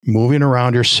moving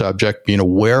around your subject, being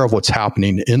aware of what's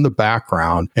happening in the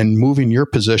background and moving your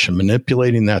position,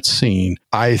 manipulating that scene,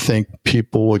 I think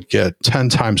people would get 10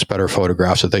 times better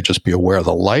photographs if they just be aware of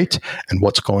the light and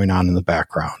what's going on in the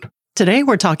background. Today,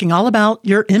 we're talking all about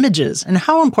your images and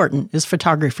how important is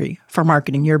photography for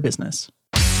marketing your business.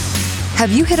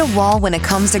 Have you hit a wall when it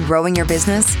comes to growing your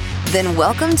business? Then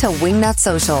welcome to Wingnut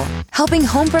Social, helping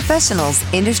home professionals,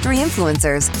 industry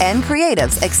influencers, and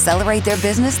creatives accelerate their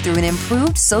business through an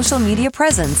improved social media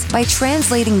presence by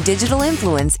translating digital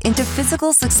influence into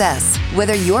physical success.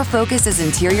 Whether your focus is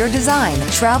interior design,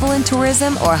 travel and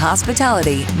tourism, or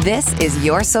hospitality, this is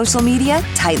your social media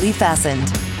tightly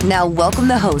fastened. Now welcome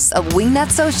the hosts of Wingnut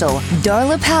Social,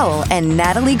 Darla Powell and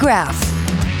Natalie Graff.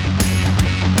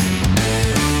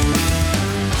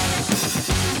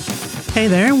 Hey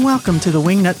there, and welcome to the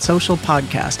Wingnut Social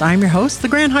Podcast. I'm your host, the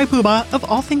Grand High Poobah of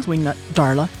all things Wingnut,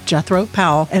 Darla Jethro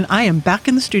Powell, and I am back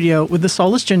in the studio with the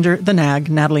soulless ginger, the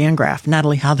nag, Natalie Ann Graff.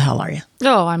 Natalie, how the hell are you?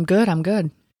 Oh, I'm good.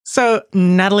 So,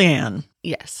 Natalie Ann.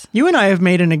 Yes. You and I have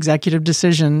made an executive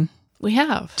decision. We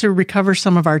have. To recover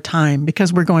some of our time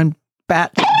because we're going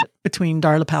bat between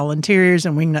Darla Powell Interiors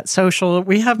and Wingnut Social.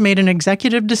 We have made an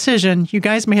executive decision. You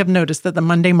guys may have noticed that the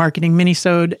Monday Marketing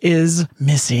Minisode is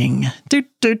missing.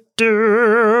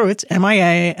 It's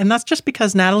MIA. And that's just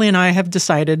because Natalie and I have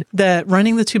decided that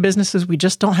running the two businesses, we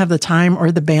just don't have the time or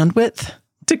the bandwidth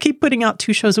to keep putting out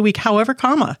 2 shows a week, however,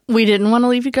 we didn't want to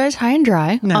leave you guys high and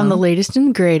dry on the latest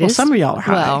and greatest. Well, some of y'all are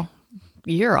high. Well,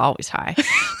 you're always high.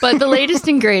 But the latest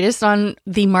and greatest on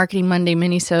the Marketing Monday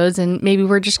minisodes, and maybe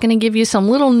we're just going to give you some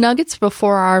little nuggets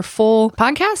before our full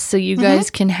podcast so you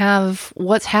guys can have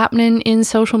what's happening in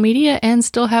social media and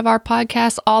still have our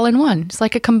podcast all in one. It's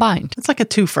like a combined. It's like a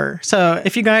twofer. So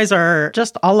if you guys are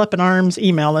just all up in arms,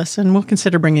 email us and we'll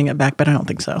consider bringing it back, but I don't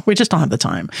think so. We just don't have the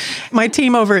time. My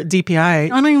team over at DPI, I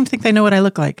don't even think they know what I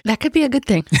look like. That could be a good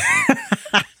thing.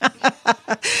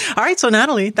 All right. So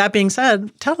Natalie, that being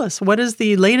said, tell us, what is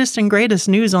the latest and greatest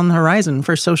news on the horizon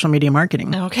for social media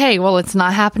marketing? Okay. Well, it's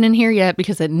not happening here yet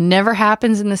because it never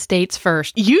happens in the States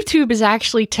first. YouTube is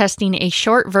actually testing a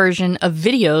short version of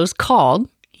videos called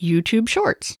YouTube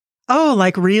Shorts. Oh,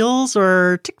 like Reels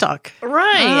or TikTok.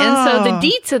 Right. Oh. And so the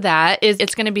deets of that is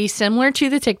it's going to be similar to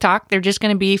the TikTok. They're just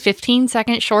going to be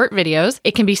 15-second short videos.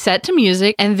 It can be set to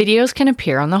music and videos can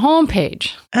appear on the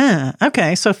homepage.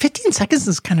 Okay. So 15 seconds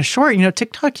is kind of short. You know,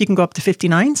 TikTok, you can go up to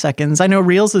 59 seconds. I know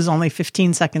Reels is only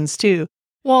 15 seconds too.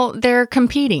 Well, they're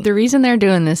competing. The reason they're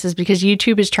doing this is because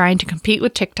YouTube is trying to compete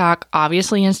with TikTok,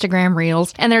 obviously Instagram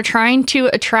Reels, and they're trying to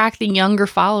attract the younger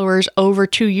followers over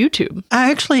to YouTube.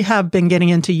 I actually have been getting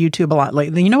into YouTube a lot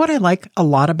lately. You know what I like a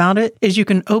lot about it is you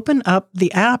can open up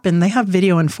the app and they have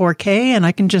video in 4K and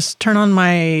I can just turn on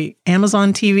my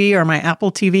Amazon TV or my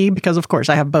Apple TV because, of course,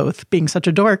 I have both, being such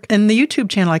a dork. And the YouTube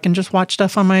channel, I can just watch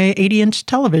stuff on my 80-inch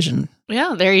television.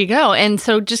 Yeah, there you go. And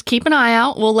so just keep an eye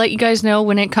out. We'll let you guys know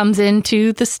when it comes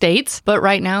into the States. But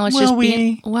right now, it's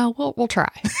we'll try.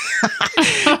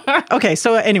 Okay,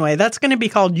 so anyway, that's going to be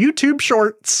called YouTube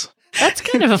Shorts. That's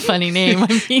kind of a funny name.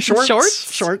 I mean,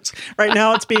 Shorts. Right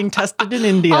now, it's being tested in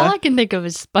India. All I can think of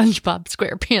is SpongeBob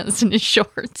SquarePants and his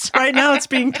shorts. Right now, it's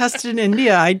being tested in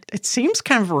India. It seems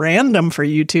kind of random for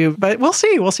YouTube, but we'll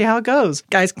see. We'll see how it goes.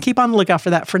 Guys, keep on the lookout for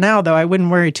that. For now, though, I wouldn't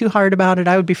worry too hard about it.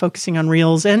 I would be focusing on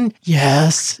Reels and,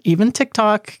 yes, even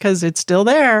TikTok, because it's still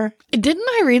there. Didn't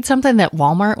I read something that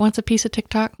Walmart wants a piece of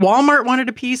TikTok? Walmart wanted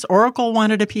a piece, Oracle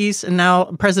wanted a piece, and now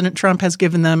President Trump has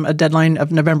given them a deadline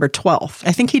of November 12th.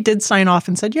 I think he did sign off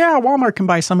and said, yeah, Walmart can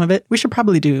buy some of it. We should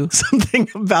probably do something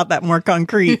about that more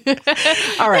concrete.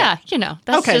 All right. Yeah,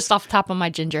 that's just off the top of my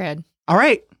ginger head. All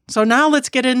right. So now let's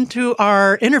get into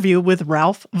our interview with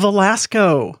Ralph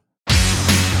Velasco.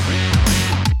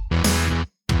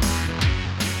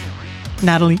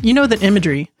 Natalie, you know that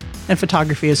imagery and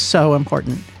photography is so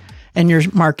important in your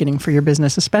marketing for your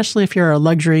business, especially if you're a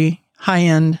luxury,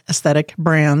 high-end aesthetic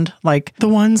brand like the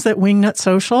ones that Wingnut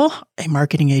Social, a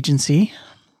marketing agency,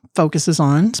 focuses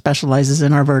on, specializes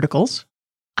in our verticals.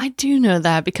 I do know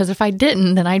that because if I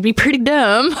didn't, then I'd be pretty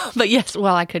dumb. But yes,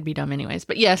 well, I could be dumb anyways.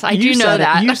 But yes, I do know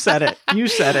that. You said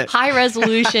it. High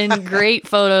resolution, great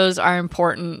photos are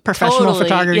important. Professional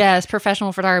photography. Yes,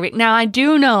 professional photography. Now, I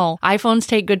do know iPhones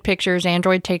take good pictures.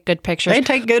 Android take good pictures. They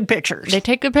take good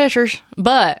pictures.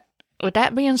 But with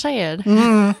that being said,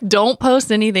 don't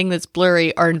post anything that's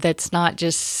blurry or that's not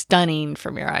just stunning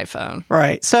from your iPhone.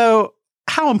 Right. So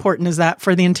how important is that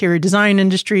for the interior design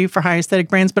industry, for high aesthetic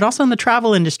brands, but also in the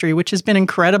travel industry, which has been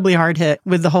incredibly hard hit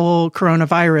with the whole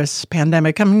coronavirus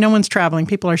pandemic? I mean, no one's traveling.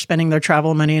 People are spending their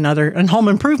travel money and home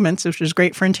improvements, which is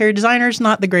great for interior designers,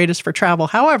 not the greatest for travel.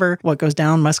 However, what goes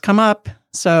down must come up.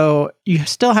 So you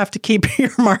still have to keep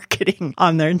your marketing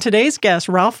on there. And today's guest,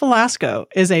 Ralph Velasco,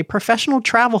 is a professional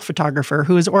travel photographer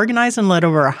who has organized and led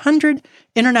over 100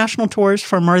 international tours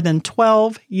for more than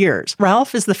 12 years.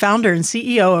 Ralph is the founder and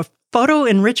CEO of Photo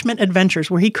Enrichment Adventures,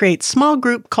 where he creates small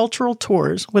group cultural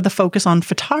tours with a focus on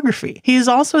photography. He is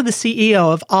also the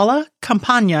CEO of Alla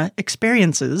Campagna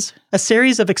Experiences, a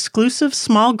series of exclusive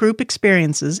small group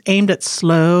experiences aimed at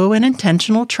slow and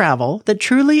intentional travel that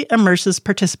truly immerses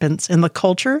participants in the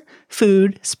culture,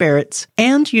 food, spirits,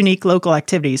 and unique local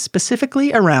activities,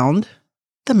 specifically around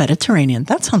the Mediterranean.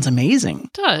 That sounds amazing.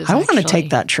 It does. I want to take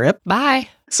that trip. Bye.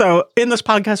 So in this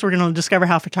podcast, we're going to discover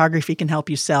how photography can help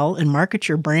you sell and market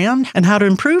your brand and how to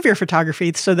improve your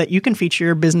photography so that you can feature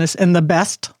your business in the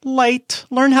best light.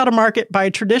 Learn how to market by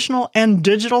traditional and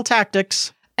digital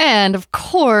tactics. And of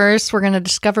course, we're going to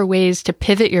discover ways to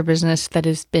pivot your business that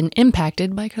has been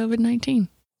impacted by COVID-19.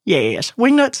 Yes.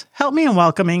 Wingnuts, help me in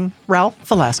welcoming Ralph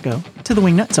Velasco to the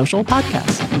Wingnut Social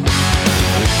Podcast.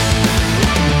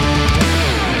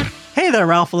 Hey there,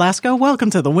 Ralph Velasco. Welcome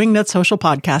to the Wingnut Social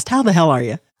Podcast. How the hell are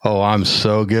you? Oh, I'm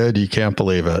so good. You can't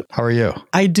believe it. How are you?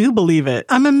 I do believe it.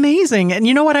 I'm amazing. And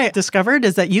you know what I discovered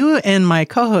is that you and my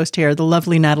co-host here, the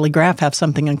lovely Natalie Graff, have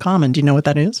something in common. Do you know what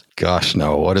that is? Gosh,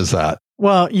 no. What is that?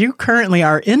 Well, you currently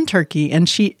are in Turkey and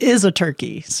she is a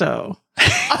turkey. So.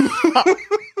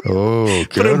 Oh,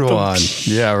 good one.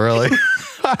 Yeah, really?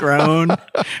 Grown.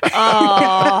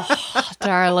 Oh,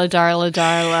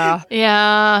 Darla.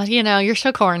 Yeah, you're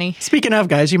so corny. Speaking of,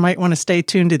 guys, you might want to stay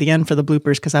tuned to the end for the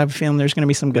bloopers because I have a feeling there's going to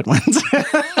be some good ones.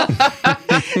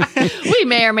 We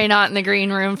may or may not in the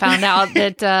green room found out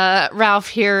that Ralph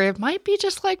here might be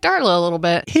just like Darla a little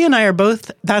bit. He and I are both,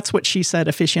 that's what she said,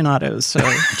 aficionados. So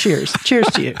cheers. Cheers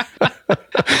to you.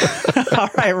 All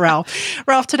right, Ralph.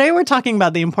 Ralph, today we're talking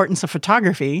about the importance of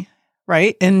photography,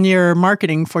 right? In your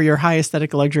marketing for your high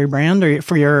aesthetic luxury brand or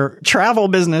for your travel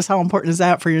business. How important is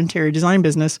that for your interior design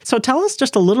business? So tell us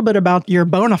just a little bit about your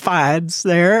bona fides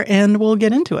there and we'll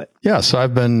get into it. Yeah, so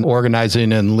I've been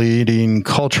organizing and leading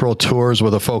cultural tours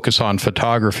with a focus on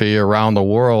photography around the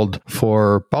world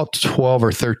for about 12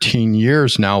 or 13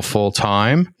 years now full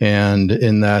time. And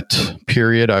in that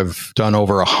period, I've done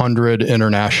over 100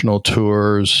 international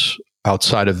tours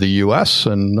outside of the U.S.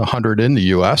 and 100 in the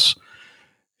U.S.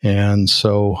 And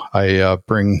so I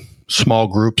bring small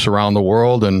groups around the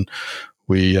world and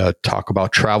we talk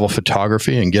about travel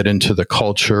photography and get into the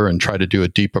culture and try to do a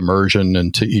deep immersion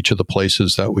into each of the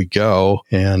places that we go.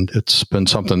 And it's been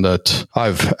something that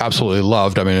I've absolutely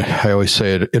loved. I mean, I always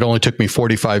say it only took me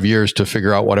 45 years to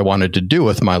figure out what I wanted to do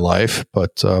with my life,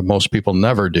 but most people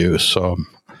never do. So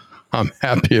I'm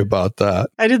happy about that.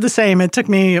 I did the same. It took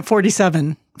me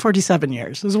 47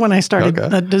 years. This is when I started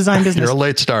the design business. You're a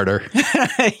late starter.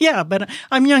 Yeah, but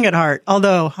I'm young at heart,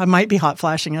 although I might be hot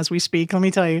flashing as we speak, let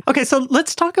me tell you. Okay, so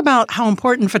let's talk about how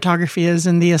important photography is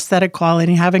in the aesthetic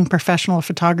quality, having professional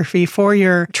photography for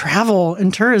your travel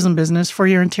and tourism business, for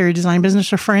your interior design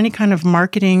business, or for any kind of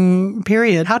marketing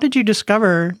period. How did you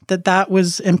discover that that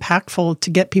was impactful to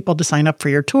get people to sign up for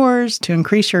your tours, to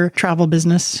increase your travel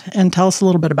business? And tell us a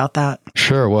little bit about that.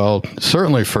 Sure. Well,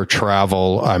 certainly for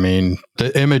travel, I mean,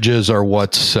 the images are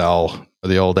what sell.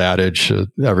 The old adage,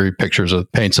 every picture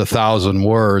paints 1,000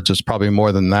 words. It's probably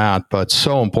more than that, but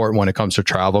so important when it comes to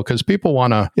travel because people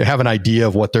want to have an idea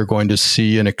of what they're going to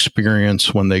see and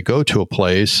experience when they go to a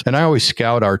place. And I always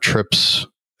scout our trips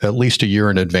at least a year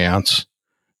in advance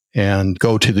and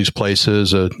go to these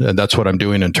places. And that's what I'm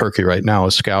doing in Turkey right now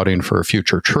is scouting for a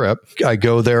future trip. I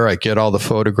go there, I get all the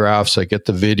photographs, I get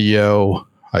the video,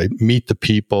 I meet the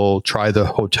people, try the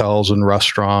hotels and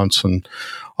restaurants and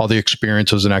all the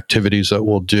experiences and activities that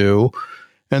we'll do.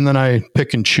 And then I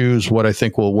pick and choose what I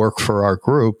think will work for our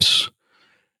groups.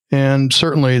 And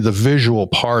certainly the visual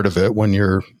part of it, when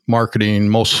you're marketing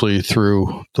mostly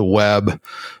through the web,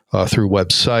 through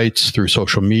websites, through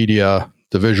social media,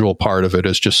 the visual part of it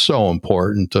is just so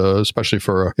important, especially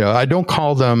for, I don't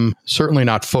call them, certainly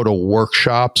not photo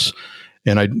workshops.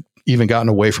 And I even gotten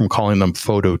away from calling them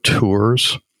photo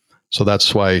tours. So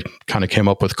that's why I kind of came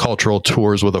up with cultural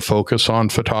tours with a focus on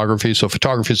photography. So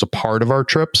photography is a part of our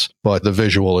trips, but the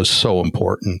visual is so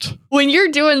important. When you're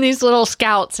doing these little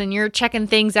scouts and you're checking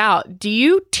things out, do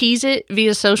you tease it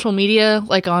via social media,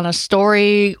 like on a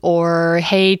story or,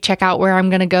 hey, check out where I'm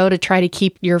going to go to try to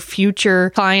keep your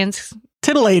future clients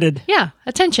titillated? Yeah,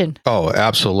 attention. Oh,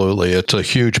 absolutely. It's a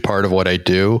huge part of what I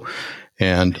do.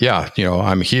 And yeah,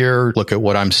 I'm here, look at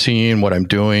what I'm seeing, what I'm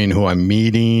doing, who I'm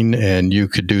meeting, and you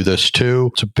could do this too.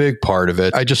 It's a big part of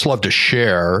it. I just love to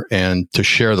share and to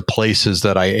share the places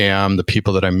that I am, the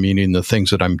people that I'm meeting, the things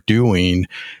that I'm doing.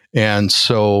 And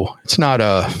so it's not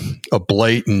a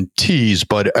blatant tease,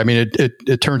 but I mean,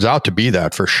 it turns out to be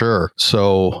that for sure.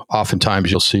 So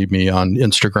oftentimes you'll see me on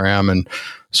Instagram and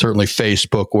certainly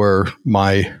Facebook, where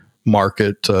my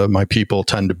market, my people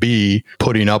tend to be,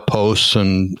 putting up posts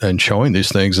and showing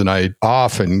these things. And I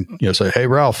often say, hey,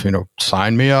 Ralph,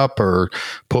 sign me up or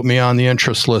put me on the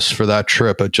interest list for that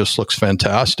trip. It just looks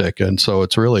fantastic. And so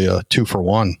it's really a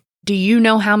 2-for-1. Do you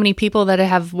know how many people that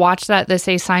have watched that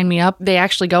say sign me up, they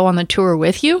actually go on the tour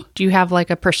with you? Do you have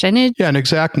like a percentage? Yeah, an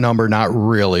exact number, not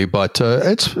really, but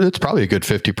it's probably a good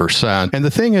 50%. And the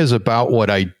thing is about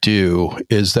what I do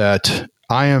is that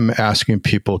I am asking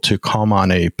people to come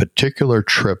on a particular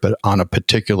trip on a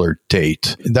particular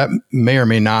date. That may or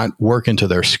may not work into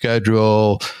their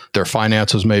schedule. Their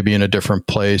finances may be in a different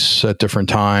place at different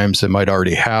times. They might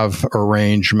already have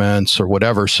arrangements or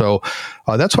whatever. So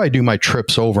that's why I do my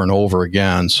trips over and over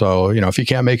again. So, if you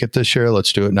can't make it this year,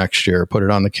 let's do it next year. Put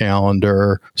it on the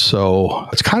calendar. So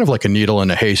it's kind of like a needle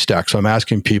in a haystack. So I'm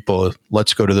asking people,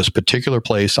 let's go to this particular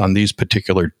place on these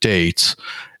particular dates.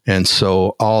 And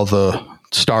so all the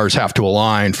stars have to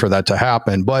align for that to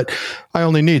happen. But I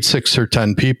only need 6 or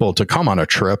 10 people to come on a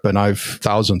trip, and I've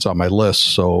thousands on my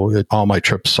list. So all my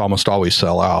trips almost always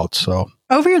sell out. So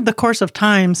over the course of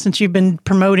time, since you've been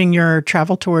promoting your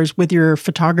travel tours with your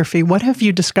photography, what have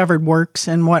you discovered works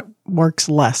and what works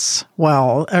less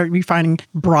well? Are you finding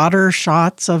broader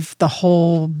shots of the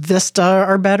whole vista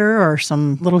are better, or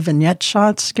some little vignette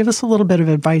shots? Give us a little bit of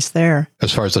advice there.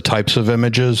 As far as the types of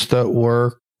images that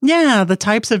work? Yeah, the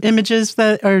types of images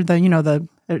that are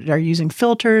are using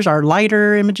filters. Are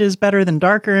lighter images better than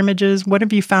darker images? What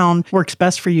have you found works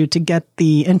best for you to get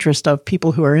the interest of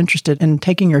people who are interested in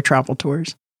taking your travel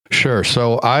tours? Sure.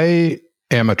 So I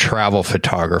am a travel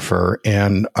photographer,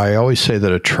 and I always say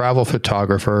that a travel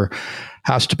photographer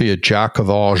has to be a jack of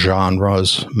all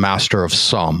genres, master of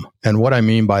some. And what I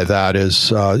mean by that is,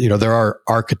 there are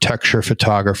architecture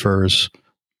photographers,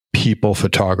 people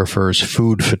photographers,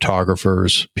 food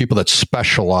photographers, people that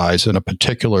specialize in a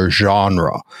particular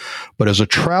genre. But as a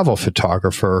travel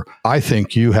photographer, I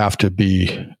think you have to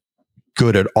be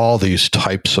good at all these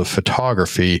types of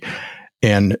photography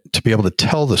and to be able to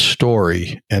tell the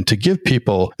story and to give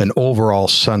people an overall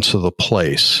sense of the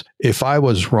place. If I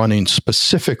was running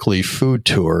specifically food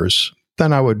tours,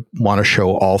 then I would want to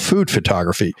show all food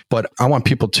photography. But I want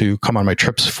people to come on my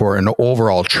trips for an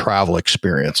overall travel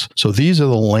experience. So these are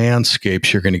the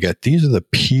landscapes you're going to get. These are the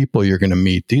people you're going to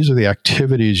meet. These are the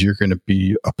activities you're going to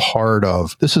be a part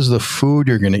of. This is the food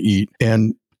you're going to eat.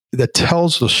 And that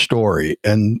tells the story.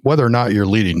 And whether or not you're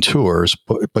leading tours,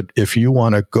 but if you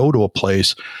want to go to a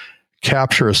place,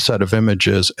 capture a set of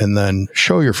images, and then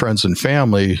show your friends and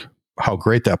family how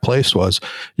great that place was,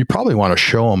 you probably want to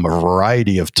show them a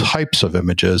variety of types of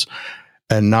images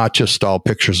and not just all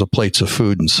pictures of plates of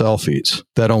food and selfies.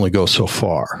 That only goes so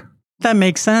far. That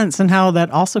makes sense. And how that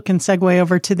also can segue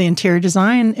over to the interior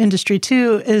design industry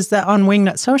too, is that on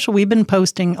Wingnut Social, we've been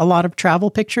posting a lot of travel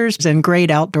pictures and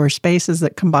great outdoor spaces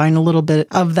that combine a little bit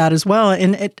of that as well.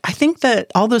 And I think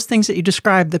that all those things that you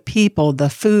described, the people,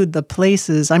 the food, the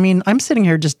places, I mean, I'm sitting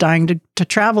here just dying to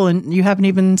travel, and you haven't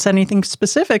even said anything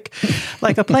specific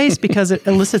like a place, because it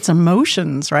elicits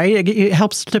emotions, right? It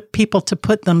helps people to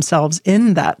put themselves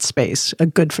in that space, a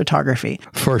good photography.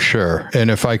 For sure.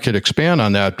 And if I could expand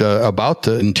on that, about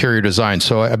the interior design.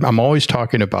 So I'm always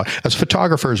talking about, as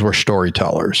photographers, we're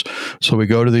storytellers. So we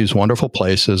go to these wonderful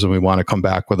places and we want to come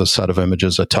back with a set of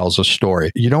images that tells a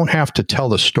story. You don't have to tell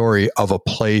the story of a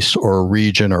place or a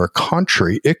region or a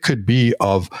country. It could be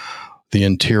of the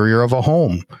interior of a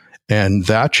home. And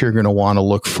that you're going to want to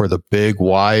look for the big,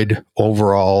 wide,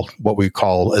 overall, what we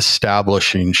call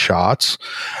establishing shots.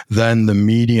 Then the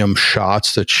medium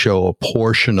shots that show a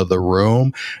portion of the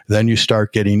room. Then you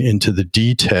start getting into the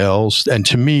details. And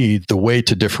to me, the way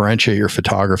to differentiate your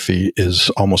photography is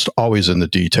almost always in the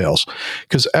details,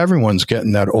 because everyone's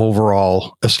getting that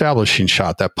overall establishing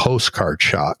shot, that postcard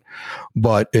shot.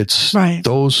 But it's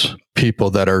those people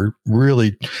that are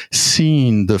really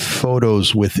seeing the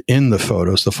photos within the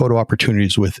photos, the photo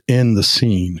opportunities within the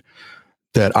scene.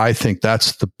 that I think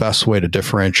that's the best way to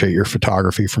differentiate your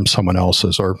photography from someone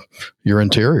else's or your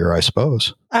interior, I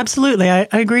suppose. Absolutely. I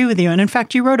agree with you. And in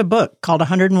fact, you wrote a book called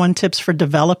 101 Tips for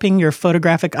Developing Your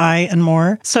Photographic Eye and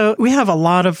More. So we have a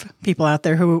lot of people out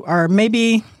there who are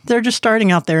maybe they're just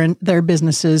starting out there in their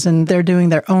businesses and they're doing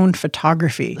their own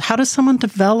photography. How does someone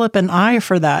develop an eye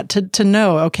for that to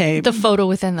know, okay. The photo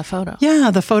within the photo.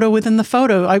 Yeah, the photo within the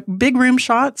photo. Big room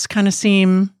shots kind of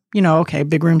seem, okay,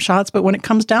 big room shots. But when it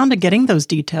comes down to getting those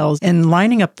details and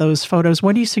lining up those photos,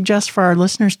 what do you suggest for our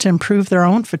listeners to improve their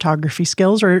own photography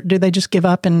skills? Or do they just give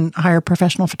up and hire a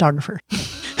professional photographer?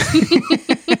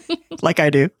 Like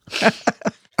I do.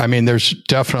 I mean, there's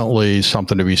definitely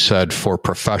something to be said for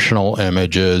professional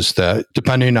images that,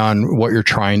 depending on what you're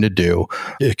trying to do,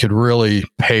 it could really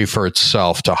pay for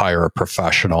itself to hire a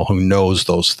professional who knows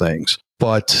those things.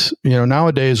 But,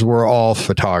 nowadays we're all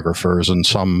photographers in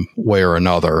some way or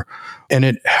another. And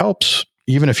it helps,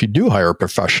 even if you do hire a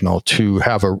professional, to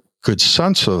have a good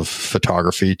sense of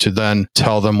photography, to then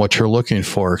tell them what you're looking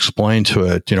for, explain to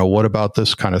it, what about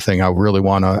this kind of thing? I really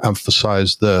want to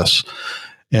emphasize this.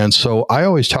 And so I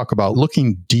always talk about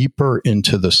looking deeper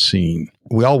into the scene.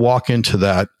 We all walk into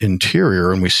that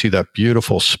interior and we see that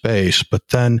beautiful space, but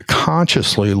then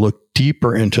consciously look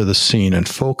deeper into the scene and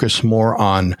focus more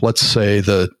on, let's say,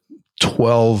 the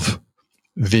 12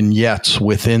 vignettes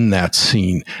within that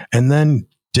scene, and then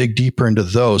dig deeper into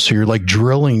those. So you're like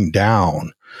drilling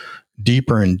down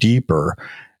deeper and deeper.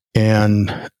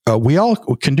 And we all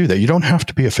can do that. You don't have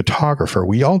to be a photographer.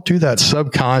 We all do that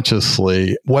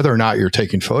subconsciously, whether or not you're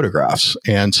taking photographs.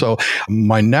 And so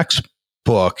my next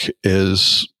book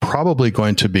is probably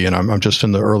going to be, and I'm just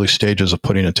in the early stages of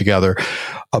putting it together,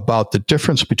 about the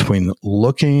difference between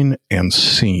looking and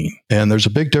seeing. And there's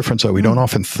a big difference that we don't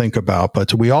often think about,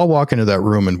 but we all walk into that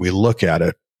room and we look at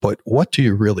it. But what do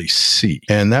you really see?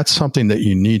 And that's something that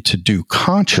you need to do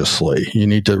consciously. You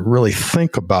need to really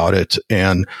think about it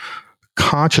and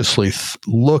consciously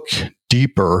look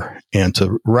deeper and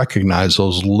to recognize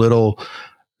those little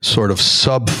sort of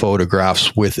sub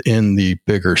photographs within the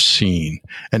bigger scene.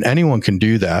 And anyone can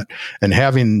do that. And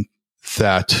having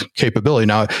that capability.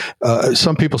 Now,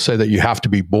 some people say that you have to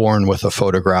be born with a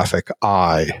photographic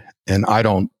eye, and I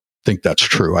don't think that's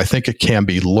true. I think it can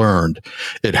be learned.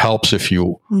 It helps if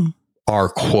you are,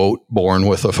 quote, born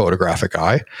with a photographic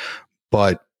eye,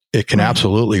 but it can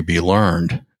absolutely be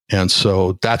learned. And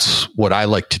so that's what I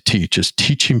like to teach, is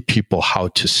teaching people how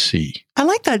to see. I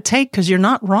like that take, because you're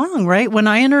not wrong, right? When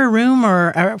I enter a room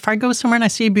or if I go somewhere and I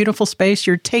see a beautiful space,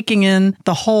 you're taking in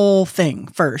the whole thing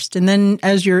first. And then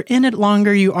as you're in it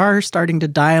longer, you are starting to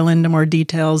dial into more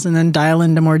details and then dial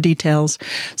into more details.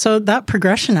 So that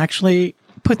progression actually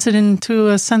puts it into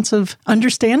a sense of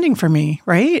understanding for me,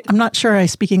 right? I'm not sure I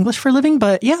speak English for a living,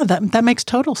 but yeah, that makes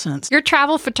total sense. Your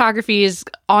travel photography is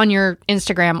on your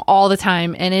Instagram all the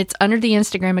time, and it's under the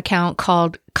Instagram account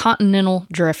called Continental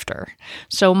Drifter.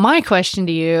 So my question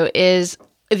to you is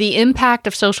the impact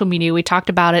of social media. We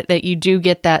talked about it, that you do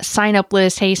get that sign up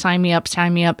list. Hey, sign me up,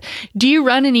 sign me up. Do you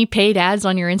run any paid ads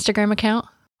on your Instagram account?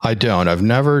 I don't. I've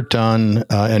never done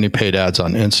any paid ads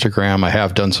on Instagram. I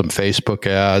have done some Facebook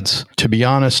ads. To be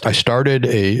honest, I started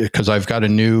because I've got a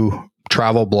new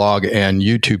travel blog and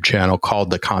YouTube channel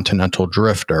called The Continental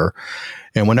Drifter.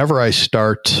 And whenever I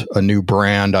start a new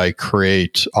brand, I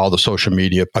create all the social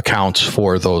media accounts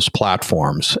for those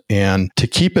platforms. And to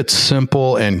keep it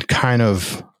simple and kind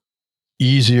of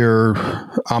easier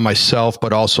on myself,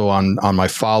 but also on my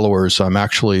followers, I'm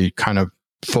actually kind of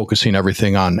focusing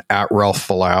everything on @Ralph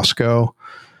Velasco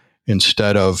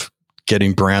instead of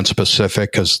getting brand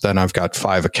specific, because then I've got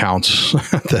 5 accounts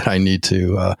that I need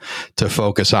to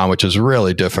focus on, which is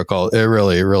really difficult. It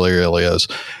really, really, really is.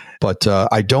 But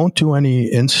I don't do any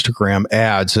Instagram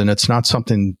ads, and it's not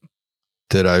something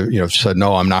that I said,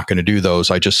 no, I'm not going to do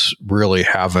those. I just really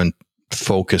haven't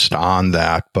focused on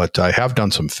that, but I have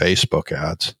done some Facebook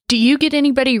ads. Do you get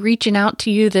anybody reaching out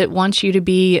to you that wants you to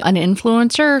be an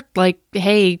influencer? Like,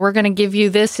 hey, we're going to give you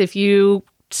this if you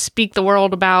speak the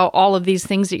world about all of these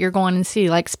things that you're going and see,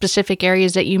 like specific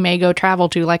areas that you may go travel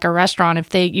to, like a restaurant.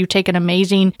 If you take an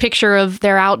amazing picture of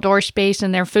their outdoor space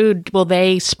and their food, will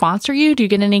they sponsor you? Do you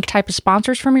get any type of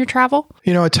sponsors from your travel?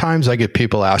 At times I get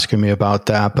people asking me about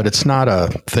that, but it's not a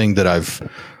thing that I've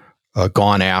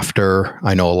gone after.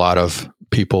 I know a lot of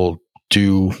people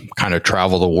do kind of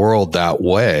travel the world that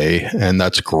way, and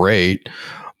that's great.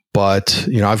 But,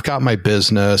 I've got my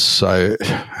business.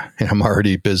 I'm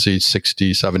already busy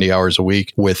 60, 70 hours a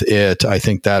week with it. I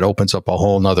think that opens up a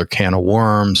whole nother can of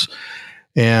worms.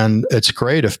 And it's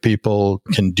great if people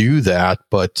can do that,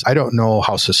 but I don't know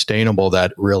how sustainable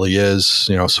that really is,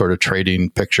 sort of trading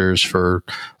pictures for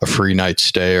a free night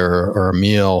stay or a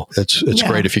meal. It's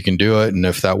great if you can do it and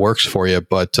if that works for you,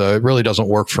 but it really doesn't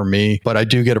work for me. But I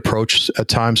do get approached at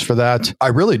times for that. I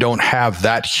really don't have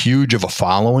that huge of a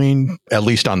following, at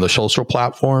least on the social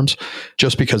platforms,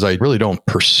 just because I really don't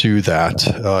pursue that.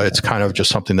 It's kind of just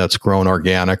something that's grown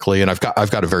organically. And I've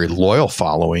got a very loyal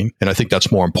following. And I think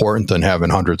that's more important than having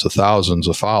hundreds of thousands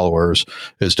of followers,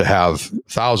 is to have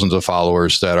thousands of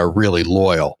followers that are really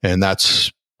loyal. And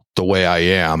that's the way I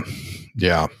am.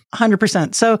 Yeah.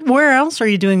 100%. So where else are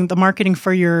you doing the marketing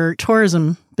for your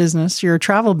tourism business, your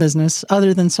travel business,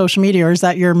 other than social media? Or is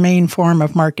that your main form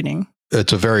of marketing?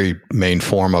 It's a very main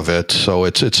form of it. So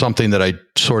it's something that I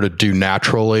sort of do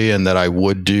naturally and that I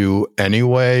would do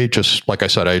anyway. Just like I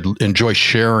said, I enjoy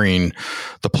sharing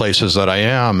the places that I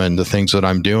am and the things that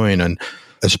I'm doing. And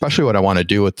especially what I want to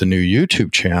do with the new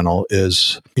YouTube channel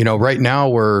is, right now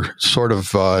we're sort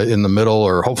of in the middle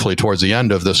or hopefully towards the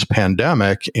end of this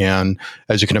pandemic. And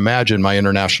as you can imagine, my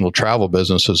international travel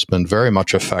business has been very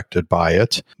much affected by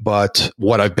it. But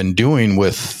what I've been doing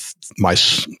with my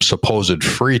supposed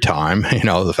free time,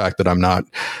 the fact that I'm not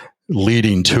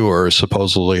leading tours,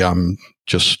 supposedly I'm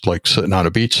just like sitting on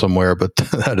a beach somewhere, but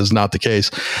that is not the case.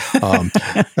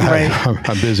 Right.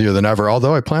 I'm busier than ever,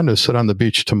 although I plan to sit on the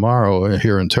beach tomorrow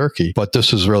here in Turkey. But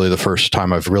this is really the first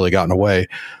time I've really gotten away.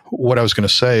 What I was going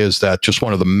to say is that just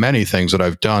one of the many things that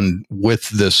I've done with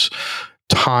this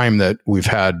time that we've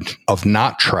had of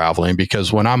not traveling,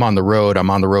 because when I'm on the road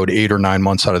 8 or 9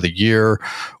 months out of the year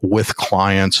with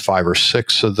clients, 5 or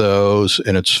 6 of those.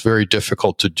 And it's very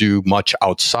difficult to do much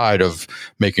outside of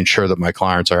making sure that my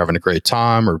clients are having a great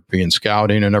time or being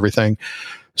scouting and everything.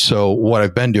 So what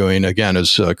I've been doing, again,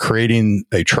 is creating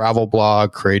a travel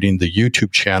blog, creating the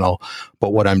YouTube channel.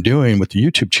 But what I'm doing with the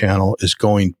YouTube channel is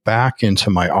going back into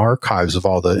my archives of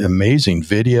all the amazing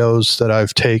videos that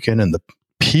I've taken and the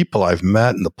people I've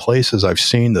met and the places I've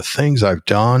seen, the things I've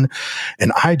done.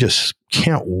 And I just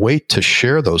can't wait to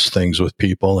share those things with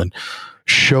people and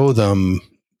show them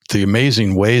the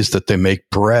amazing ways that they make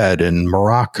bread in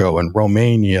Morocco and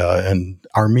Romania and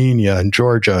Armenia and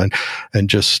Georgia. And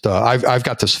just, I've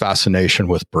got this fascination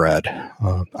with bread.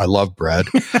 I love bread.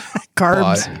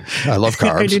 Carbs. I love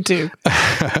carbs. I do too.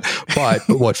 But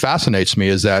what fascinates me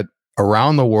is that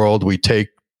around the world, we take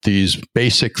these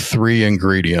basic 3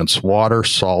 ingredients, water,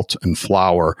 salt, and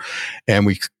flour, and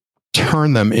we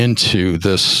turn them into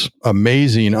this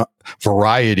amazing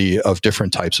variety of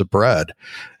different types of bread.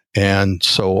 And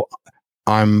so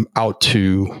I'm out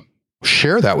to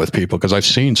share that with people because I've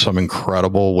seen some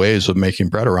incredible ways of making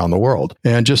bread around the world.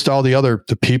 And just all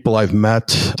the people I've met,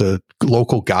 the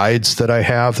local guides that I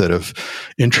have that have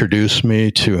introduced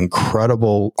me to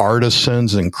incredible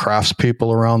artisans and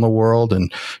craftspeople around the world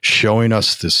and showing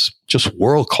us this just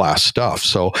world-class stuff.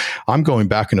 So I'm going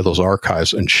back into those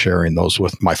archives and sharing those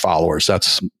with my followers.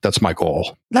 That's my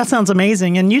goal. That sounds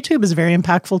amazing. And YouTube is very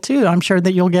impactful too. I'm sure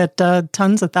that you'll get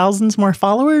tons of thousands more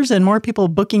followers and more people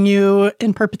booking you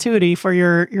in perpetuity for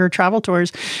your travel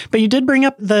tours. But you did bring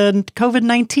up the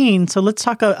COVID-19. So let's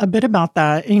talk a bit about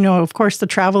that. Of course, the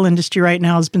travel industry right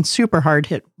now has been super hard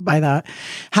hit by that.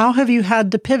 How have you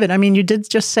had to pivot? I mean, you did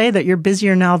just say that you're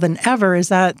busier now than ever. Is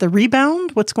that the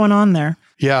rebound? What's going on there?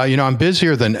 Yeah, I'm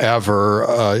busier than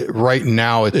ever. Right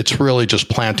now, it's really just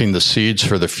planting the seeds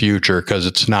for the future because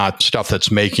it's not stuff that's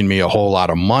making me a whole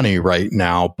lot of money right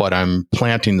now, but I'm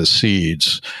planting the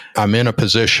seeds. I'm in a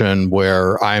position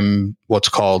where I'm what's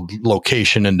called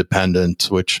location independent,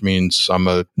 which means I'm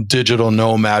a digital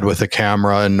nomad with a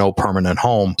camera and no permanent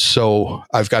home. So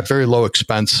I've got very low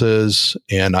expenses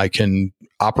and I can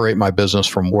operate my business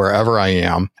from wherever I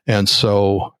am. And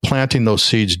so planting those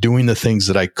seeds, doing the things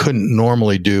that I couldn't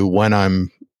normally do when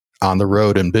I'm on the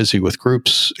road and busy with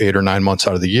groups 8 or 9 months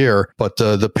out of the year. But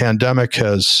the pandemic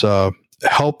has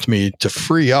helped me to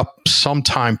free up some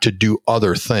time to do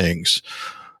other things.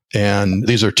 And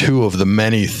these are 2 of the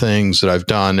many things that I've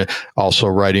done. Also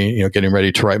writing, getting ready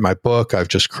to write my book. I've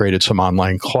just created some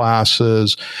online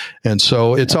classes. And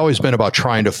so it's always been about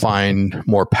trying to find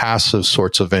more passive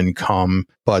sorts of income,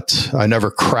 but I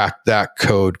never cracked that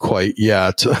code quite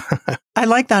yet. I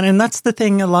like that. And that's the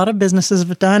thing a lot of businesses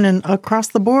have done and across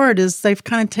the board is they've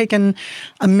kind of taken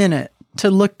a minute to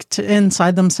look to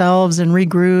inside themselves and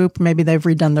regroup. Maybe they've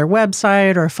redone their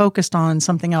website or focused on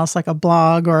something else like a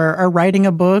blog or writing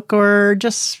a book or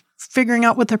just figuring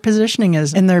out what their positioning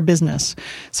is in their business.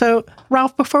 So,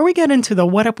 Ralph, before we get into the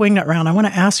What Up Wingnut round, I want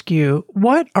to ask you,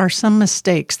 what are some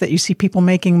mistakes that you see people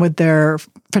making with their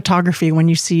photography when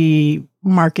you see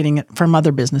marketing it from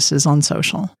other businesses on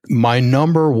social? My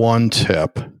number one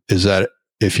tip is that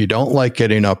if you don't like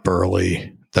getting up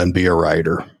early, then be a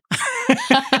writer.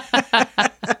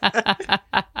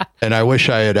 And I wish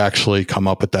I had actually come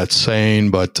up with that saying,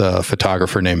 but a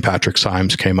photographer named Patrick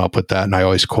Symes came up with that, and I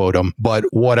always quote him. But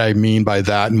what I mean by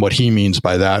that and what he means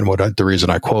by that and the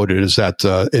reason I quote it is that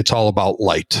it's all about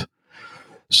light.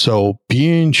 So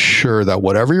being sure that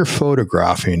whatever you're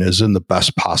photographing is in the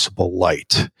best possible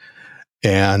light.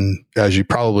 And as you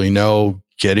probably know,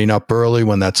 getting up early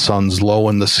when that sun's low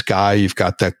in the sky, you've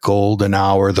got that golden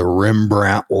hour, the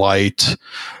Rembrandt light,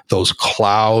 those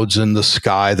clouds in the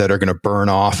sky that are going to burn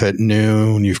off at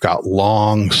noon. You've got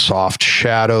long, soft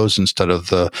shadows instead of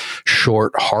the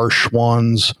short, harsh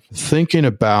ones. Thinking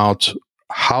about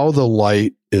how the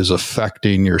light is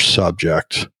affecting your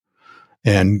subject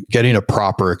and getting a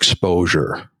proper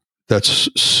exposure. That's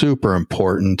super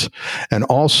important. And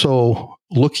also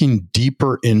looking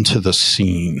deeper into the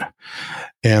scene.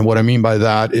 And what I mean by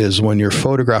that is when you're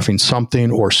photographing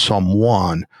something or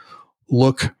someone,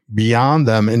 look beyond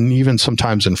them and even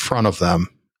sometimes in front of them.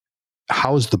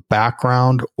 How is the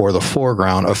background or the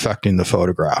foreground affecting the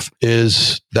photograph?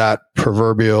 Is that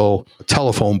proverbial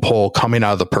telephone pole coming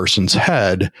out of the person's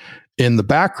head in the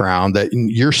background that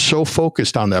you're so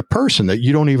focused on that person that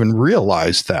you don't even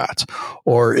realize that?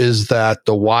 Or is that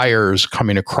the wires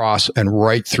coming across and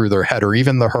right through their head, or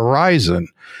even the horizon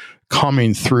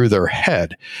coming through their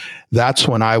head? That's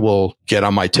when I will get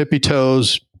on my tippy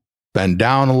toes, bend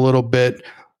down a little bit.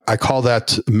 I call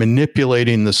that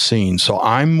manipulating the scene. So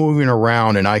I'm moving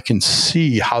around and I can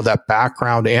see how that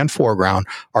background and foreground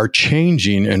are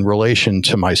changing in relation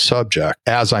to my subject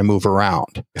as I move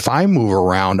around. If I move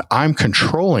around, I'm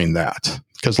controlling that.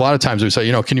 Because a lot of times we say,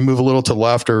 can you move a little to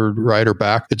left or right or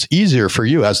back? It's easier for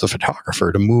you as the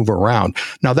photographer to move around.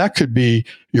 Now, that could be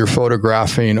you're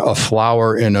photographing a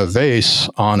flower in a vase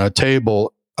on a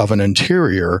table of an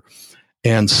interior,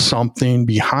 and something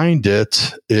behind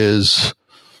it is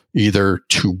either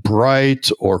too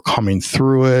bright or coming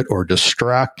through it or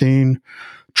distracting.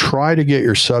 Try to get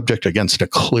your subject against a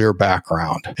clear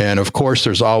background. And of course,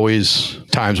 there's always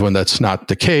times when that's not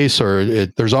the case, or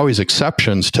there's always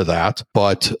exceptions to that.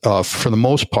 But for the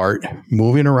most part,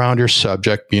 moving around your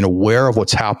subject, being aware of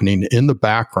what's happening in the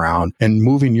background and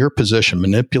moving your position,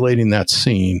 manipulating that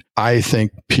scene, I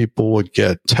think people would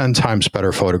get 10 times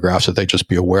better photographs if they just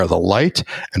be aware of the light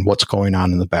and what's going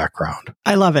on in the background.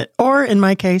 I love it. Or in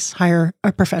my case, hire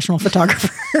a professional photographer.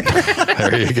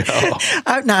 There you go.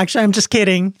 No, actually, I'm just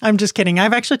kidding.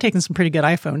 I've actually taken some pretty good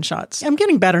iPhone shots. I'm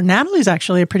getting better. Natalie's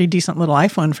actually a pretty decent little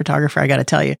iPhone photographer, I got to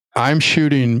tell you. I'm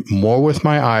shooting more with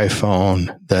my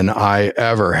iPhone than I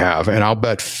ever have. And I'll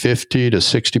bet 50 to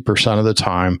 60% of the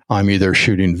time, I'm either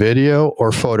shooting video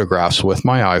or photographs with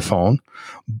my iPhone.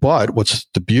 But what's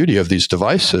the beauty of these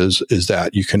devices is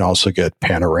that you can also get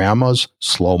panoramas,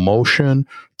 slow motion,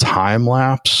 time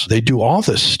lapse. They do all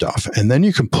this stuff. And then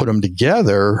you can put them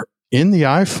together in the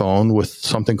iPhone with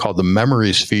something called the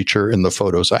Memories feature in the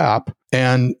Photos app,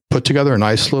 and put together a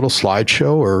nice little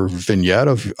slideshow or vignette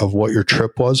of what your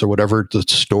trip was or whatever the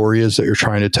story is that you're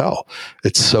trying to tell.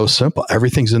 It's so simple.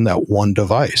 Everything's in that one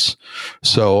device.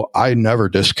 So I never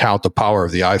discount the power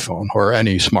of the iPhone or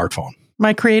any smartphone.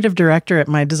 My creative director at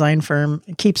my design firm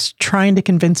keeps trying to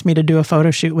convince me to do a photo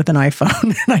shoot with an iPhone,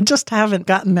 and I just haven't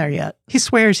gotten there yet. He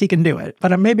swears he can do it,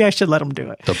 but maybe I should let him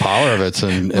do it. The power of it's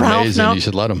amazing. Ralph, you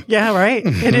should let him. Yeah, right.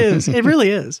 It is. It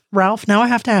really is. Ralph, now I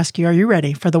have to ask you, are you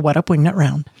ready for the What Up Wingnut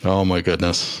round? Oh, my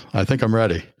goodness. I think I'm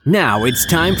ready. Now it's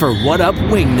time for What Up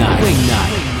Wingnut.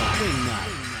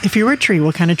 If you were a tree,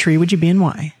 what kind of tree would you be and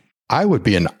why? I would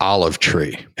be an olive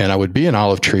tree. And I would be an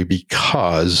olive tree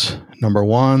because, number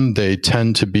one, they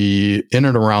tend to be in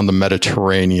and around the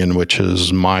Mediterranean, which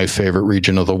is my favorite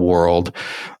region of the world.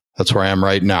 That's where I am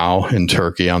right now in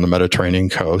Turkey on the Mediterranean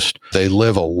coast. They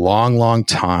live a long, long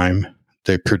time.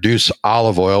 They produce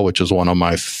olive oil, which is one of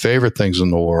my favorite things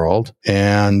in the world.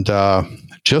 And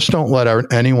just don't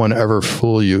let anyone ever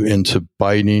fool you into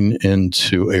biting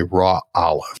into a raw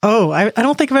olive. Oh, I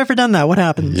don't think I've ever done that. What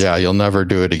happens? Yeah, you'll never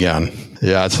do it again.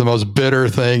 Yeah, it's the most bitter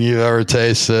thing you've ever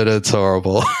tasted. It's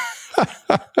horrible.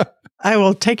 I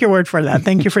will take your word for that.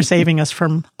 Thank you for saving us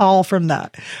from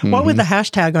that. What would the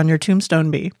hashtag on your tombstone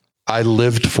be? I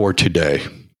lived for today.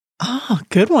 Oh,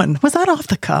 good one. Was that off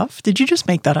the cuff? Did you just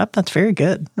make that up? That's very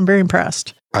good. I'm very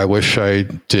impressed. I wish I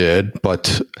did,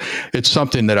 but it's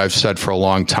something that I've said for a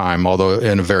long time, although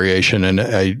in a variation. And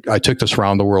I took this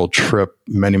round the world trip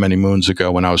many, many moons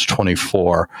ago when I was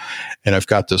 24. And I've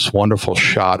got this wonderful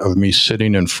shot of me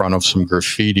sitting in front of some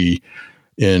graffiti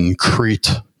in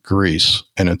Crete, Greece.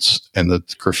 And the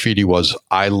graffiti was,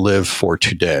 "I live for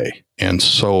today." And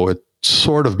so it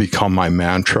sort of become my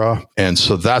mantra. And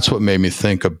so that's what made me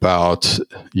think about,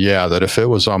 that if it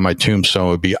was on my tombstone,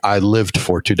 it would be, "I lived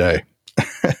for today."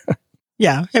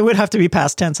 Yeah, it would have to be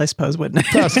past tense, I suppose, wouldn't it?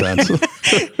 Past tense.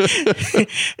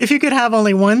 If you could have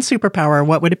only one superpower,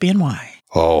 what would it be and why?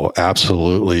 Oh,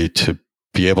 absolutely. To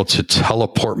be able to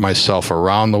teleport myself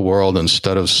around the world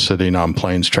instead of sitting on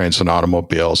planes, trains, and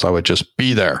automobiles. I would just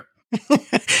be there.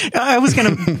 I was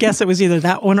going to guess it was either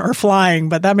that one or flying,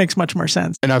 but that makes much more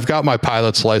sense. And I've got my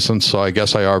pilot's license, so I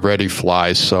guess I already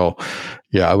fly. So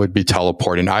yeah, I would be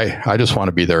teleporting. I just want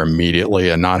to be there immediately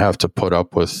and not have to put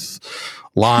up with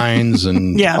lines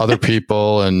and other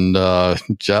people and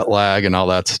jet lag and all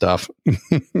that stuff.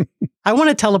 I want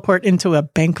to teleport into a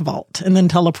bank vault and then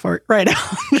teleport right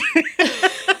out.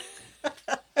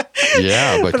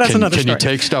 Yeah, but can you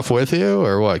take stuff with you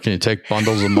or what? Can you take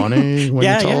bundles of money when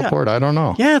you teleport? I don't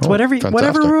know. Yeah, it's whatever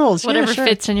rules. Whatever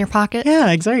fits in your pocket.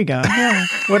 Yeah, there you go. Yeah.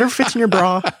 Whatever fits in your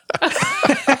bra.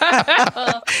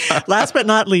 Last but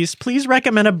not least, please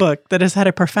recommend a book that has had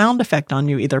a profound effect on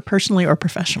you, either personally or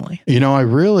professionally. You know, I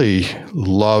really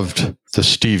loved the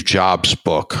Steve Jobs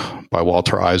book by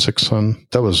Walter Isaacson.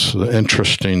 That was an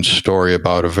interesting story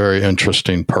about a very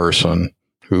interesting person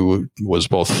who was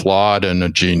both flawed and a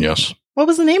genius. What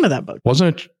was the name of that book?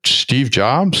 Wasn't it Steve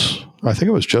Jobs? I think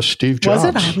it was just Steve Jobs. Was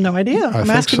it? I have no idea. I'm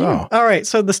asking you. All right.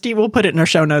 So we'll put it in our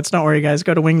show notes. Don't worry, guys.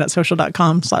 Go to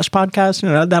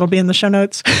wingnutsocial.com/podcast. That'll be in the show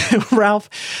notes. Ralph,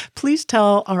 please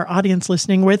tell our audience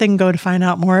listening where they can go to find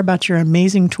out more about your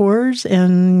amazing tours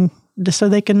and just so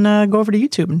they can go over to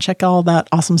YouTube and check all that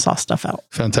awesome sauce stuff out.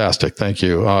 Fantastic. Thank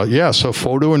you. So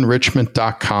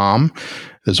photoenrichment.com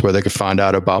is where they can find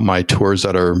out about my tours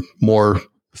that are more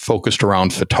focused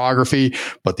around photography,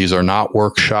 but these are not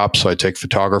workshops. So I take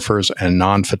photographers and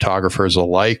non-photographers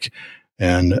alike,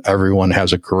 and everyone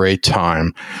has a great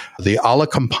time. The Alla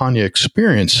Campagna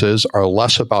experiences are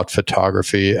less about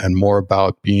photography and more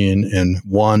about being in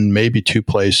one, maybe two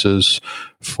places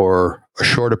for a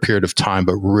shorter period of time,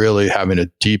 but really having a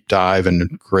deep dive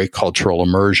and great cultural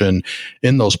immersion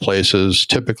in those places,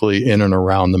 typically in and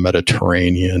around the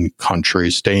Mediterranean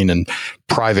countries, staying in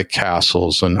private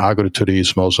castles and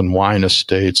agriturismos and wine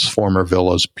estates, former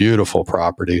villas, beautiful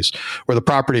properties, where the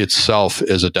property itself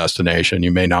is a destination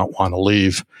you may not want to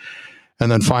leave. And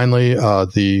then finally,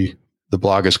 the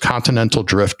blog is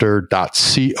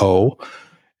continentaldrifter.co.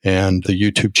 And the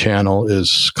YouTube channel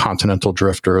is Continental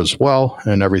Drifter as well.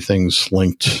 And everything's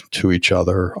linked to each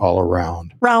other all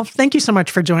around. Ralph, thank you so much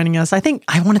for joining us. I think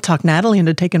I want to talk Natalie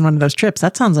into taking one of those trips.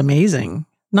 That sounds amazing.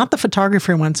 Not the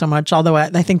photography one so much, although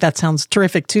I think that sounds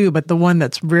terrific too, but the one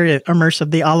that's very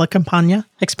immersive, the Alla Campagna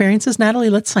experiences.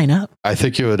 Natalie, let's sign up. I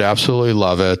think you would absolutely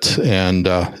love it. And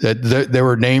they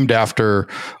were named after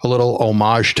a little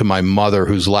homage to my mother,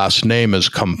 whose last name is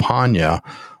Campagna.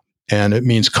 And it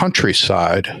means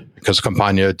countryside, because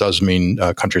Campagna does mean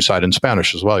countryside in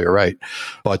Spanish as well. You're right.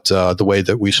 But the way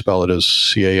that we spell it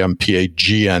is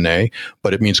Campagna,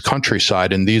 but it means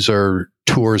countryside. And these are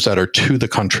tours that are to the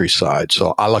countryside.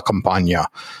 So Alla Campagna.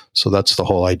 So that's the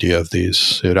whole idea of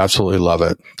these. You'd absolutely love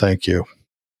it. Thank you.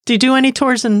 Do you do any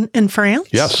tours in France?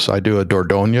 Yes, I do a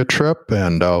Dordogne trip,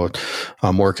 and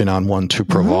I'm working on one to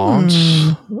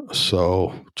Provence.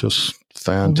 So just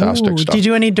fantastic stuff. Did you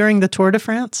do any during the Tour de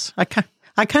France? I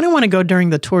kind of want to go during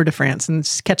the Tour de France and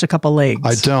catch a couple legs.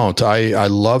 I don't. I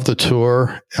love the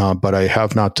tour, but I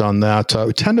have not done that. I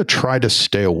tend to try to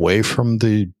stay away from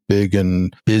the big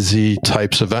and busy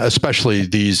types of, especially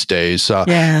these days.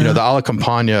 The Alla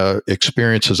Campagna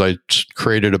experiences I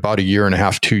created about 1.5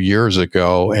 years, 2 years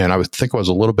ago, and I think I was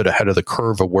a little bit ahead of the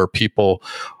curve of where people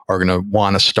are going to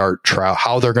want to start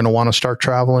how they're going to want to start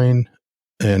traveling.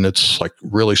 And it's like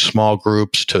really small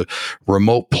groups to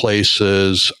remote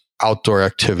places, outdoor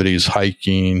activities,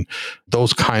 hiking,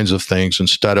 those kinds of things,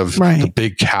 instead of the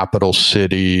big capital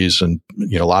cities and,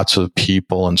 lots of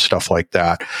people and stuff like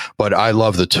that. But I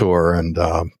love the tour, and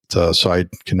so I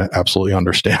can absolutely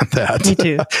understand that. Me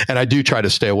too. And I do try to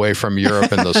stay away from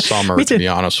Europe in the summer, to be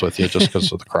honest with you, just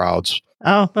because of the crowds.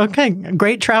 Oh, okay.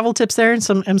 Great travel tips there,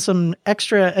 and some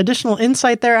extra additional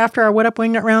insight there after our What Up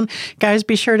Wingnut round. Guys,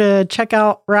 be sure to check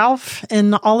out Ralph,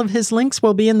 and all of his links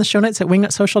will be in the show notes at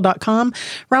wingnutsocial.com.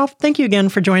 Ralph, thank you again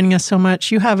for joining us so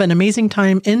much. You have an amazing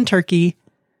time in Turkey,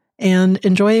 and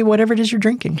enjoy whatever it is you're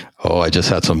drinking. Oh, I just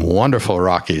had some wonderful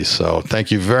Rockies. So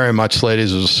thank you very much,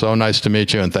 ladies. It was so nice to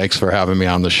meet you, and thanks for having me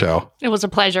on the show. It was a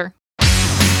pleasure.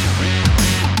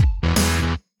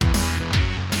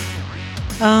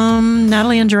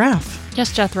 Natalie and Giraffe.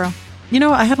 Yes, Jethro. You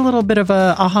know, I had a little bit of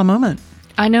a aha moment.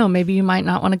 I know. Maybe you might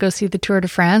not want to go see the Tour de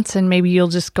France, and maybe you'll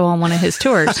just go on one of his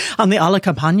tours. On the A la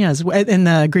Campagnas, in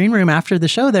the green room after the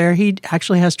show there, he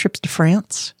actually has trips to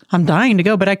France. I'm dying to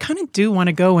go, but I kind of do want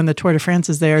to go when the Tour de France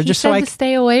is there. He just said so I to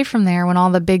stay away from there when all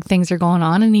the big things are going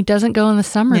on, and he doesn't go in the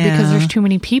summer because there's too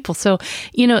many people. So,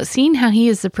 you know, seeing how he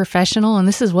is the professional and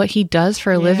this is what he does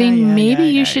for a living, maybe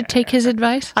you should take his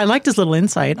advice. I liked his little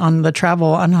insight on the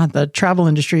travel. The travel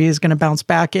industry is going to bounce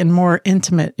back in more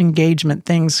intimate engagement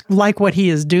things like what he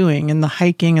is doing in the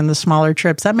hiking and the smaller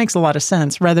trips. That makes a lot of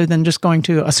sense rather than just going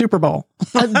to a Super Bowl.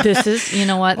 This is, you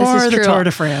know what? This or is the true. Tour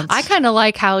de France. I kind of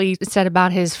like how he said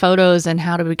about his photos and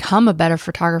how to become a better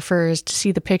photographer is to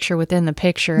see the picture within the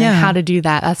picture and how to do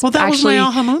that. That's that actually, was my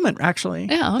aha moment, actually.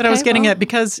 Yeah, that I was getting at,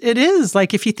 because it is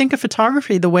like if you think of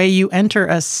photography, the way you enter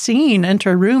a scene,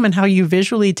 enter a room, and how you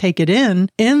visually take it in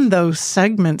those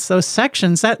segments, those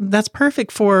sections, that's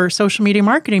perfect for social media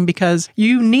marketing, because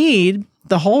you need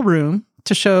the whole room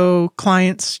to show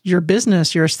clients your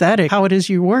business, your aesthetic, how it is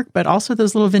you work, but also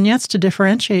those little vignettes to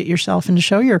differentiate yourself and to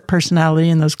show your personality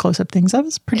in those close-up things. That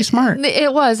was pretty smart.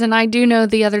 It was. And I do know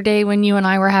the other day when you and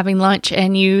I were having lunch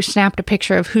and you snapped a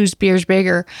picture of whose beer's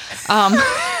bigger.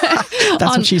 That's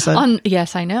what she said.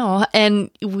 Yes, I know. And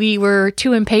we were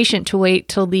too impatient to wait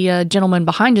till the gentleman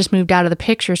behind us moved out of the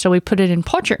picture. So we put it in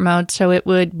portrait mode so it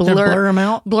would blur him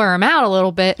out a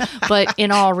little bit. But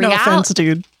in all reality, no offense,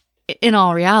 dude. In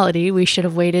all reality, we should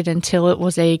have waited until it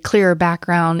was a clearer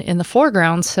background in the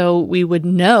foreground so we would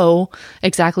know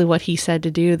exactly what he said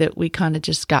to do, that we kind of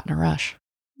just got in a rush.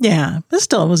 Yeah, but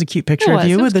still, it was a cute picture of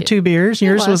you with the 2 beers.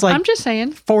 Yours was like, I'm just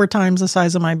saying, 4 times the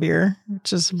size of my beer,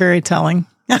 which is very telling.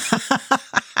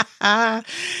 All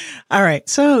right.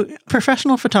 So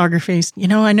professional photography, you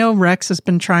know, I know Rex has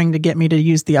been trying to get me to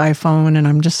use the iPhone, and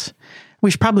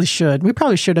we probably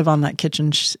should have on that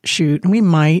kitchen shoot. And we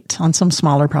might on some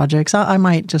smaller projects. I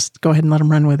might just go ahead and let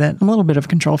him run with it. I'm a little bit of a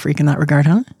control freak in that regard,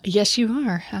 huh? Yes, you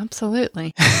are.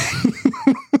 Absolutely.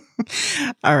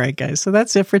 All right, guys. So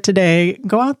that's it for today.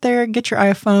 Go out there, get your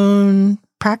iPhone,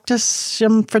 practice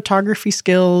some photography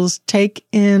skills, take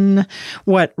in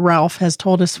what Ralph has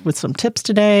told us with some tips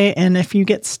today. And if you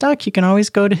get stuck, you can always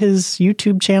go to his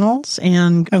YouTube channels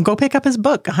and go pick up his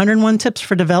book, 101 Tips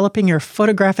for Developing Your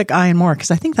Photographic Eye and More.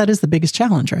 Because I think that is the biggest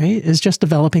challenge, right? Is just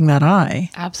developing that eye.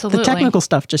 Absolutely. The technical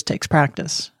stuff just takes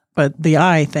practice. But the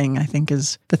eye thing, I think,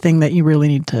 is the thing that you really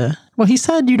need to... Well, he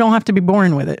said you don't have to be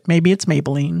born with it. Maybe it's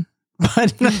Maybelline.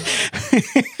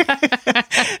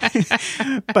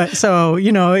 But so,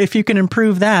 you know, if you can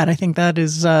improve that, I think that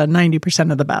is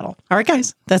 90% of the battle. All right,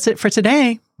 guys, that's it for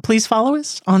today. Please follow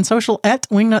us on social at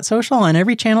Wingnut Social on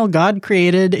every channel God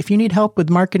created. If you need help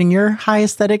with marketing your high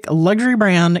aesthetic luxury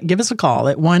brand, give us a call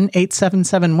at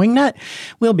 1-877-WINGNUT.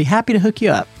 We'll be happy to hook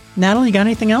you up. Natalie, you got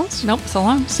anything else? Nope. So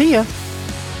long. See ya.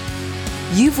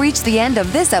 You've reached the end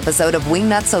of this episode of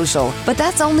Wingnut Social, but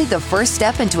that's only the first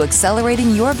step into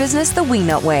accelerating your business the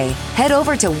Wingnut way. Head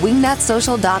over to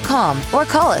wingnutsocial.com or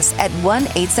call us at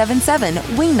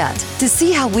 1-877-WINGNUT to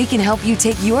see how we can help you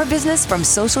take your business from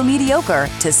social mediocre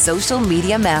to social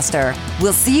media master.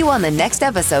 We'll see you on the next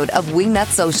episode of Wingnut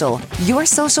Social, your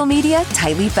social media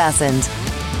tightly fastened.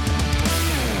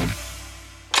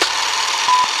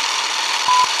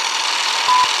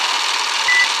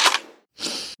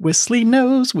 Whistly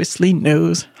nose,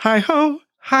 hi-ho,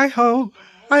 hi-ho.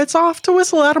 It's off to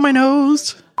whistle out of my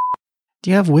nose.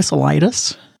 Do you have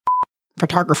whistleitis?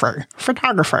 Photographer.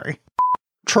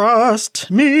 Trust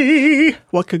me,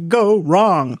 what could go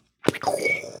wrong?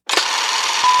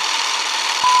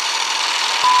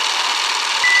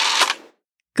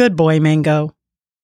 Good boy, Mango.